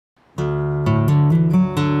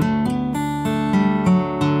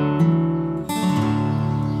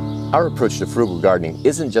Our approach to frugal gardening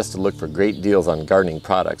isn't just to look for great deals on gardening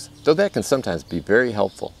products, though that can sometimes be very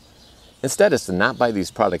helpful. Instead, it's to not buy these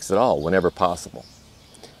products at all whenever possible.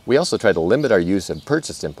 We also try to limit our use of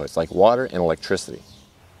purchased inputs like water and electricity.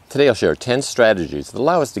 Today I'll share 10 strategies that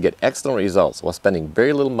allow us to get excellent results while spending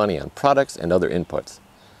very little money on products and other inputs.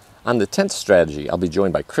 On the 10th strategy, I'll be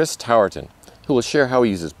joined by Towerton, who will share how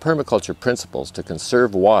he uses permaculture principles to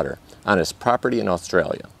conserve water on his property in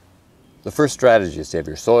Australia. The first strategy is to have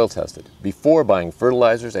your soil tested before buying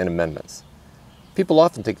fertilizers and amendments. People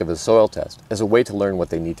often think of a soil test as a way to learn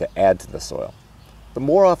what they need to add to the soil. But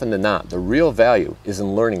more often than not, the real value is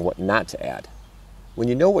in learning what not to add. When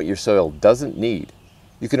you know what your soil doesn't need,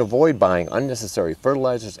 you can avoid buying unnecessary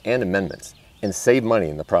fertilizers and amendments and save money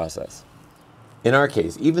in the process. In our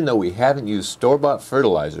case, even though we haven't used store-bought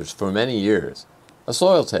fertilizers for many years, a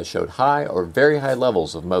soil test showed high or very high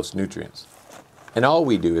levels of most nutrients. And all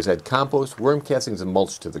we do is add compost, worm castings, and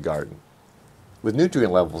mulch to the garden. With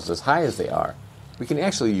nutrient levels as high as they are, we can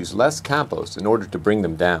actually use less compost in order to bring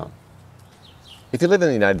them down. If you live in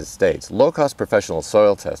the United States, low-cost professional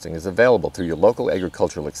soil testing is available through your local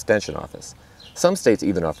agricultural extension office. Some states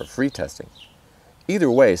even offer free testing.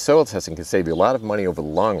 Either way, soil testing can save you a lot of money over the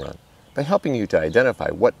long run by helping you to identify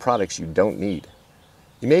what products you don't need.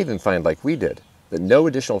 You may even find, like we did, that no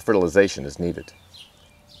additional fertilization is needed.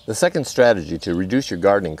 The second strategy to reduce your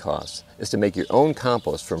gardening costs is to make your own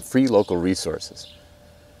compost from free local resources.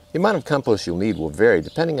 The amount of compost you'll need will vary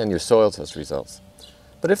depending on your soil test results.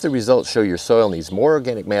 But if the results show your soil needs more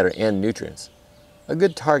organic matter and nutrients, a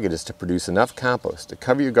good target is to produce enough compost to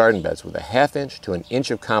cover your garden beds with a ½ to 1 inch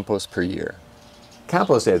of compost per year.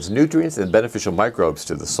 Compost adds nutrients and beneficial microbes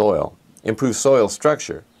to the soil, improves soil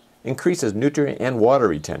structure, increases nutrient and water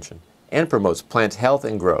retention, and promotes plant health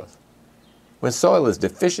and growth. When soil is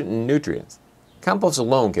deficient in nutrients, compost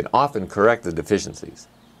alone can often correct the deficiencies.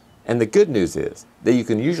 And the good news is that you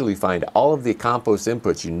can usually find all of the compost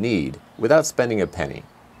inputs you need without spending a penny.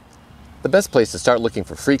 The best place to start looking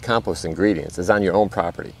for free compost ingredients is on your own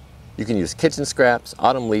property. You can use kitchen scraps,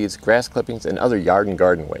 autumn leaves, grass clippings, and other yard and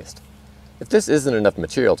garden waste. If this isn't enough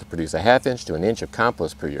material to produce a ½ to 1 inch of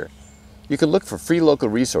compost per year, you can look for free local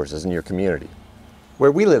resources in your community.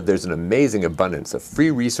 Where we live, there's an amazing abundance of free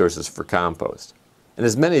resources for compost. And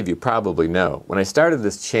as many of you probably know, when I started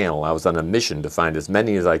this channel, I was on a mission to find as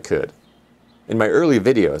many as I could. In my early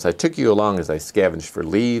videos, I took you along as I scavenged for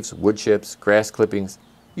leaves, wood chips, grass clippings,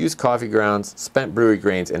 used coffee grounds, spent brewery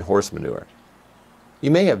grains, and horse manure. You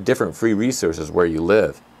may have different free resources where you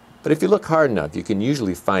live, but if you look hard enough, you can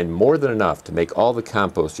usually find more than enough to make all the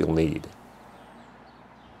compost you'll need.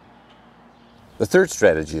 The third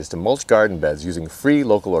strategy is to mulch garden beds using free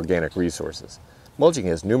local organic resources. Mulching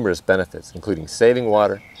has numerous benefits, including saving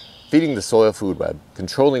water, feeding the soil food web,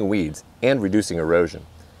 controlling weeds, and reducing erosion.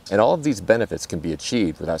 And all of these benefits can be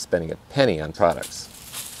achieved without spending a penny on products.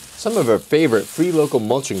 Some of our favorite free local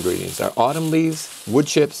mulch ingredients are autumn leaves, wood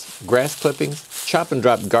chips, grass clippings, chop and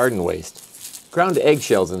drop garden waste, ground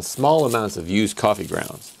eggshells, and small amounts of used coffee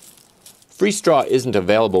grounds. Free straw isn't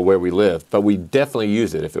available where we live, but we'd definitely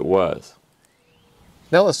use it if it was.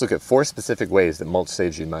 Now let's look at 4 specific ways that mulch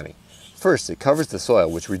saves you money. First, it covers the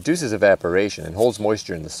soil, which reduces evaporation and holds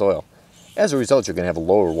moisture in the soil. As a result, you're going to have a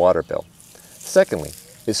lower water bill. Secondly,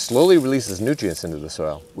 it slowly releases nutrients into the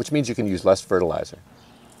soil, which means you can use less fertilizer.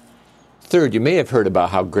 Third, you may have heard about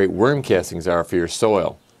how great worm castings are for your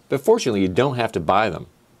soil, but fortunately you don't have to buy them.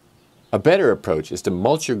 A better approach is to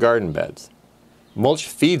mulch your garden beds. Mulch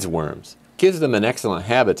feeds worms, gives them an excellent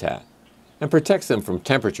habitat, and protects them from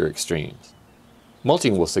temperature extremes.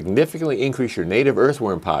 Mulching will significantly increase your native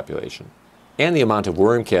earthworm population and the amount of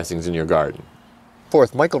worm castings in your garden.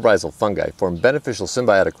 Fourth, mycorrhizal fungi form beneficial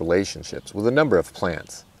symbiotic relationships with a number of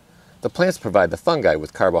plants. The plants provide the fungi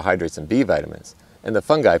with carbohydrates and B vitamins, and the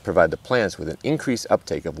fungi provide the plants with an increased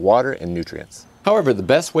uptake of water and nutrients. However, the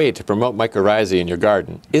best way to promote mycorrhizae in your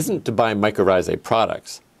garden isn't to buy mycorrhizae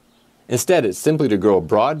products. Instead, it's simply to grow a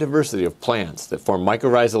broad diversity of plants that form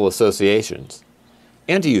mycorrhizal associations,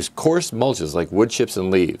 and to use coarse mulches like wood chips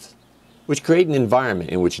and leaves, which create an environment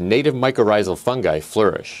in which native mycorrhizal fungi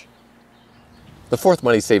flourish. The fourth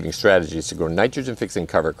money-saving strategy is to grow nitrogen-fixing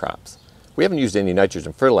cover crops. We haven't used any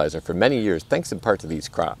nitrogen fertilizer for many years thanks in part to these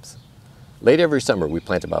crops. Late every summer, we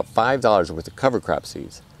plant about $5 worth of cover crop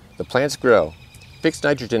seeds. The plants grow, fix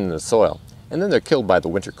nitrogen in the soil, and then they're killed by the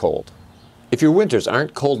winter cold. If your winters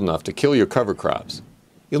aren't cold enough to kill your cover crops,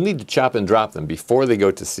 you'll need to chop and drop them before they go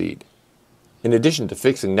to seed. In addition to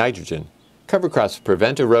fixing nitrogen, cover crops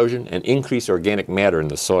prevent erosion and increase organic matter in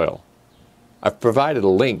the soil. I've provided a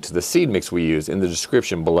link to the seed mix we use in the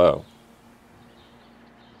description below.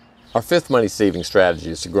 Our fifth money-saving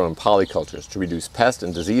strategy is to grow in polycultures to reduce pest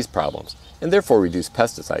and disease problems, and therefore reduce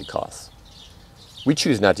pesticide costs. We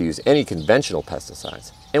choose not to use any conventional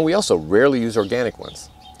pesticides, and we also rarely use organic ones.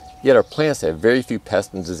 Yet our plants have very few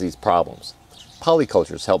pest and disease problems.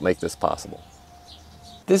 Polycultures help make this possible.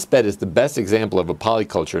 This bed is the best example of a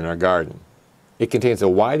polyculture in our garden. It contains a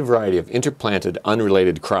wide variety of interplanted,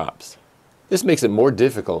 unrelated crops. This makes it more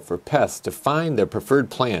difficult for pests to find their preferred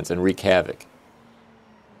plants and wreak havoc.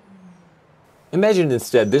 Imagine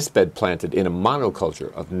instead this bed planted in a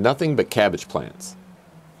monoculture of nothing but cabbage plants.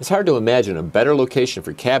 It's hard to imagine a better location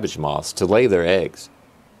for cabbage moths to lay their eggs.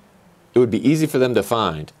 It would be easy for them to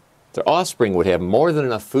find. Their offspring would have more than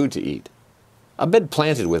enough food to eat. A bed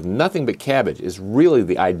planted with nothing but cabbage is really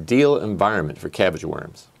the ideal environment for cabbage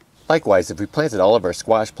worms. Likewise, if we planted all of our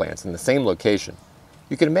squash plants in the same location,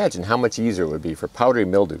 you can imagine how much easier it would be for powdery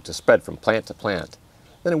mildew to spread from plant to plant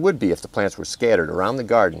than it would be if the plants were scattered around the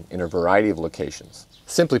garden in a variety of locations.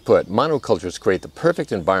 Simply put, monocultures create the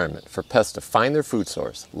perfect environment for pests to find their food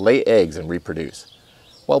source, lay eggs, and reproduce,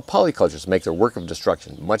 while polycultures make their work of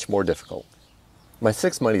destruction much more difficult. My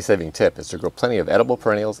sixth money-saving tip is to grow plenty of edible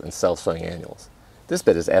perennials and self-sowing annuals. This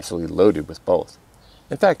bed is absolutely loaded with both.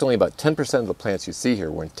 In fact, only about 10% of the plants you see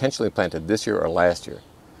here were intentionally planted this year or last year.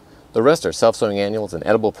 The rest are self-sowing annuals and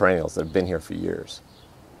edible perennials that have been here for years.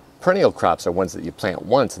 Perennial crops are ones that you plant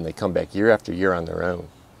once and they come back year after year on their own,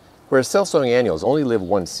 whereas self-sowing annuals only live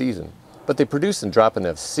one season, but they produce and drop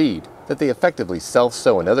enough seed that they effectively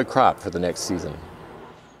self-sow another crop for the next season.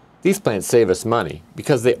 These plants save us money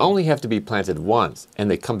because they only have to be planted once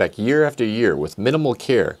and they come back year after year with minimal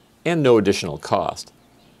care and no additional cost,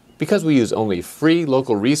 because we use only free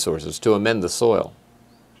local resources to amend the soil.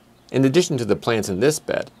 In addition to the plants in this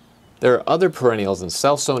bed, there are other perennials and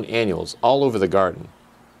self-sown annuals all over the garden.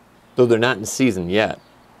 Though they're not in season yet,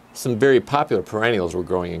 some very popular perennials we're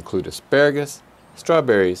growing include asparagus,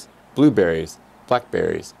 strawberries, blueberries,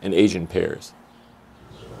 blackberries, and Asian pears.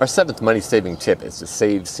 Our seventh money-saving tip is to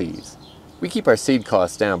save seeds. We keep our seed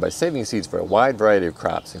costs down by saving seeds for a wide variety of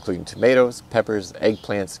crops, including tomatoes, peppers,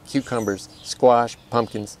 eggplants, cucumbers, squash,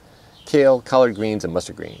 pumpkins, kale, collard greens, and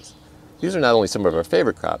mustard greens. These are not only some of our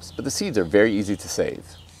favorite crops, but the seeds are very easy to save.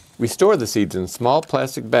 We store the seeds in small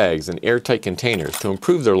plastic bags and airtight containers to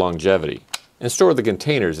improve their longevity, and store the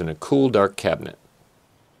containers in a cool, dark cabinet.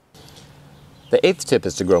 The eighth tip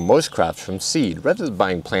is to grow most crops from seed rather than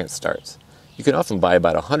buying plant starts. You can often buy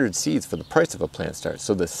about 100 seeds for the price of a plant start,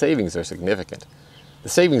 so the savings are significant. The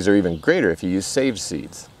savings are even greater if you use saved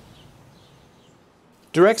seeds.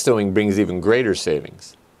 Direct sowing brings even greater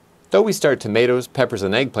savings. Though we start tomatoes, peppers,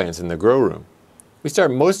 and eggplants in the grow room, we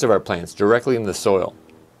start most of our plants directly in the soil.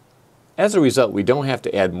 As a result, we don't have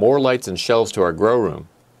to add more lights and shelves to our grow room.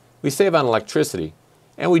 We save on electricity,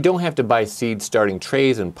 and we don't have to buy seed starting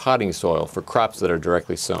trays and potting soil for crops that are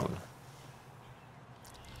directly sown.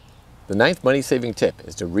 The ninth money-saving tip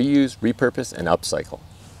is to reuse, repurpose, and upcycle.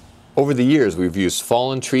 Over the years, we've used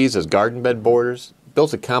fallen trees as garden bed borders,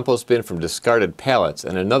 built a compost bin from discarded pallets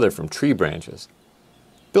and another from tree branches,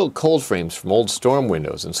 built cold frames from old storm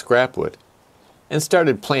windows and scrap wood, and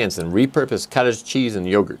started plants in repurposed cottage cheese and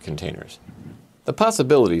yogurt containers. The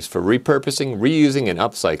possibilities for repurposing, reusing, and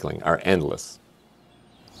upcycling are endless.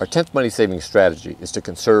 Our 10th money-saving strategy is to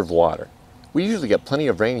conserve water. We usually get plenty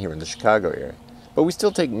of rain here in the Chicago area, but we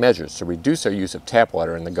still take measures to reduce our use of tap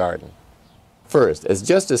water in the garden. First, as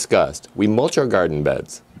just discussed, we mulch our garden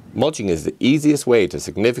beds. Mulching is the easiest way to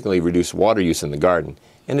significantly reduce water use in the garden,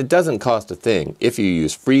 and it doesn't cost a thing if you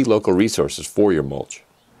use free local resources for your mulch.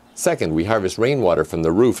 Second, we harvest rainwater from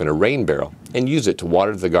the roof in a rain barrel and use it to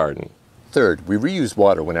water the garden. Third, we reuse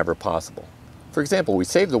water whenever possible. For example, we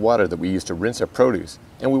save the water that we use to rinse our produce,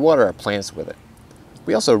 and we water our plants with it.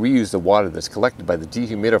 We also reuse the water that's collected by the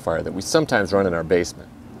dehumidifier that we sometimes run in our basement.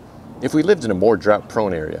 If we lived in a more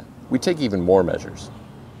drought-prone area, we'd take even more measures.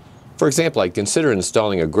 For example, I'd consider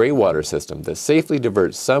installing a gray water system that safely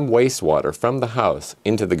diverts some wastewater from the house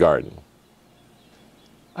into the garden.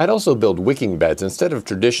 I'd also build wicking beds instead of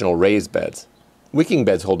traditional raised beds. Wicking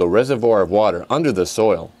beds hold a reservoir of water under the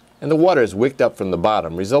soil, and the water is wicked up from the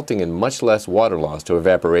bottom, resulting in much less water loss to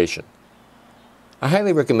evaporation. I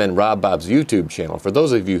highly recommend Rob Bob's YouTube channel for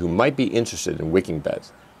those of you who might be interested in wicking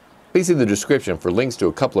beds. Please see the description for links to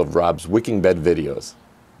a couple of Rob's wicking bed videos.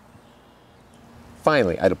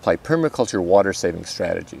 Finally, I'd apply permaculture water-saving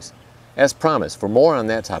strategies. As promised, for more on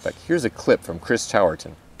that topic, here's a clip from Chris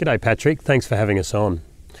Towerton. G'day Patrick, thanks for having us on.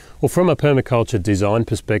 Well, from a permaculture design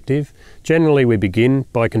perspective, generally we begin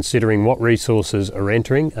by considering what resources are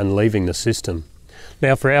entering and leaving the system.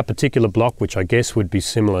 Now for our particular block, which I guess would be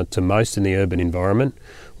similar to most in the urban environment,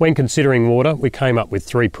 when considering water we came up with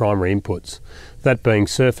 3 primary inputs, that being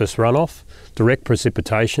surface runoff, direct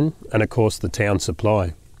precipitation and of course the town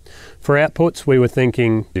supply. For outputs we were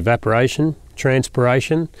thinking evaporation,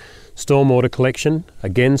 transpiration, stormwater collection,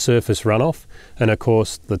 again surface runoff and of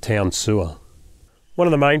course the town sewer. One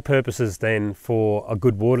of the main purposes then for a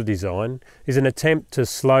good water design is an attempt to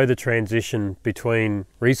slow the transition between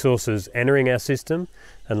resources entering our system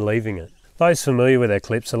and leaving it. Those familiar with our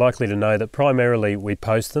clips are likely to know that primarily we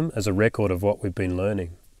post them as a record of what we've been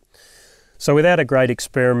learning. So without a great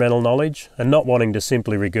experimental knowledge and not wanting to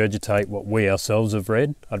simply regurgitate what we ourselves have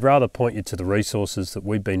read, I'd rather point you to the resources that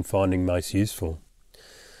we've been finding most useful.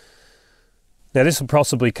 Now this will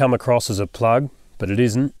possibly come across as a plug, but it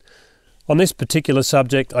isn't. On this particular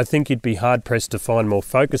subject, I think you'd be hard-pressed to find more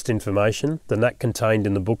focused information than that contained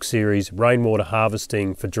in the book series Rainwater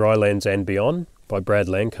Harvesting for Drylands and Beyond by Brad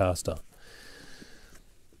Lancaster.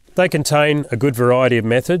 They contain a good variety of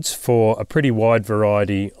methods for a pretty wide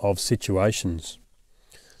variety of situations.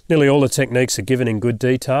 Nearly all the techniques are given in good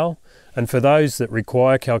detail, and for those that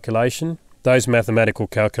require calculation, those mathematical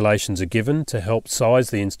calculations are given to help size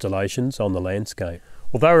the installations on the landscape.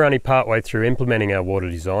 Although we're only partway through implementing our water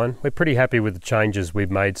design, we're pretty happy with the changes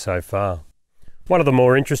we've made so far. One of the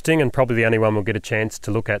more interesting, and probably the only one we'll get a chance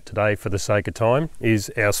to look at today for the sake of time,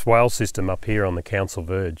 is our swale system up here on the council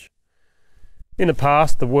verge. In the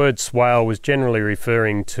past, the word swale was generally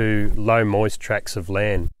referring to low moist tracts of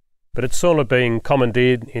land, but it's sort of been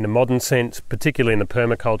commandeered in a modern sense, particularly in the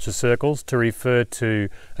permaculture circles, to refer to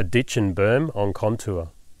a ditch and berm on contour.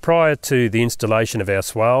 Prior to the installation of our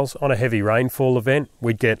swales, on a heavy rainfall event,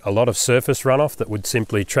 we'd get a lot of surface runoff that would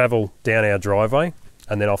simply travel down our driveway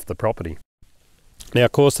and then off the property. Now,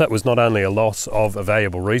 of course, that was not only a loss of a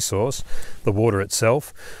valuable resource, the water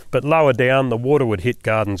itself, but lower down, the water would hit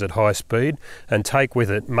gardens at high speed and take with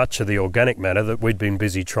it much of the organic matter that we'd been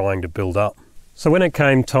busy trying to build up. So when it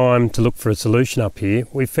came time to look for a solution up here,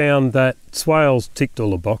 we found that swales ticked all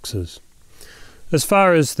the boxes. As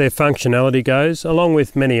far as their functionality goes, along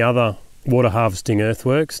with many other water harvesting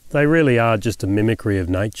earthworks, they really are just a mimicry of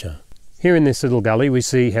nature. Here in this little gully we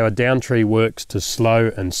see how a down tree works to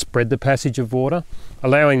slow and spread the passage of water,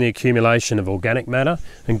 allowing the accumulation of organic matter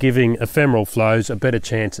and giving ephemeral flows a better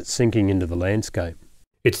chance at sinking into the landscape.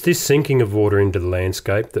 It's this sinking of water into the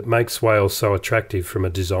landscape that makes swales so attractive from a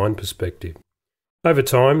design perspective. Over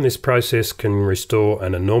time, this process can restore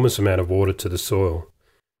an enormous amount of water to the soil.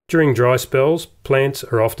 During dry spells, plants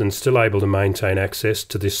are often still able to maintain access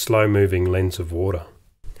to this slow-moving lens of water.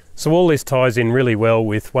 So all this ties in really well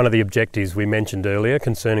with one of the objectives we mentioned earlier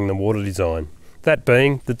concerning the water design. That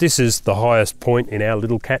being that this is the highest point in our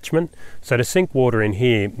little catchment, so to sink water in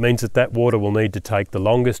here means that that water will need to take the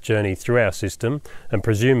longest journey through our system and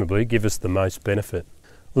presumably give us the most benefit.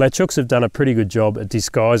 Well, our chooks have done a pretty good job at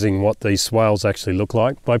disguising what these swales actually look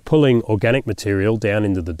like by pulling organic material down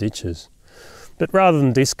into the ditches. But rather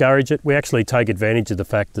than discourage it, we actually take advantage of the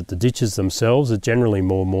fact that the ditches themselves are generally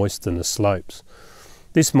more moist than the slopes.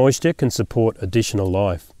 This moisture can support additional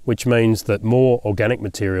life, which means that more organic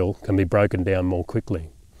material can be broken down more quickly.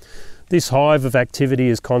 This hive of activity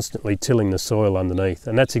is constantly tilling the soil underneath,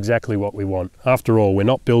 and that's exactly what we want. After all, we're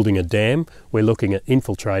not building a dam, we're looking at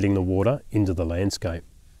infiltrating the water into the landscape.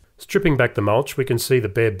 Stripping back the mulch, we can see the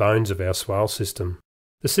bare bones of our swale system.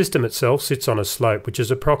 The system itself sits on a slope which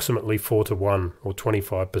is approximately 4:1 or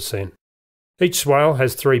 25%. Each swale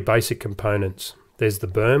has 3 basic components. There's the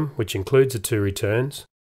berm, which includes the 2 returns,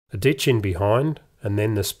 a ditch in behind, and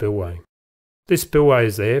then the spillway. This spillway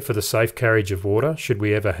is there for the safe carriage of water should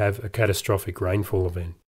we ever have a catastrophic rainfall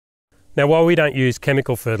event. Now, while we don't use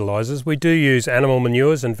chemical fertilisers, we do use animal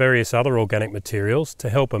manures and various other organic materials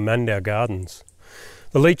to help amend our gardens,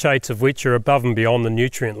 the leachates of which are above and beyond the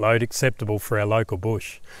nutrient load acceptable for our local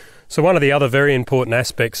bush. So one of the other very important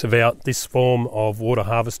aspects about this form of water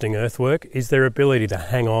harvesting earthwork is their ability to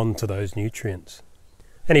hang on to those nutrients.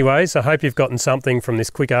 Anyways, I hope you've gotten something from this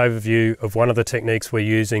quick overview of one of the techniques we're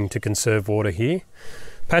using to conserve water here.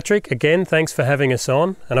 Patrick, again, thanks for having us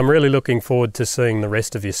on, and I'm really looking forward to seeing the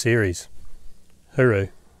rest of your series. Hooroo.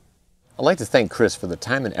 I'd like to thank Chris for the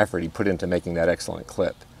time and effort he put into making that excellent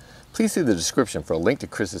clip. Please see the description for a link to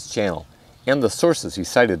Chris's channel and the sources he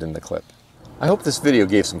cited in the clip. I hope this video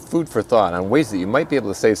gave some food for thought on ways that you might be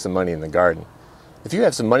able to save some money in the garden. If you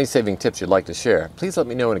have some money-saving tips you'd like to share, please let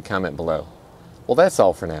me know in a comment below. Well, that's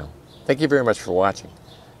all for now. Thank you very much for watching.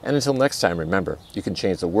 And until next time, remember, you can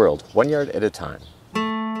change the world 1 yard at a time.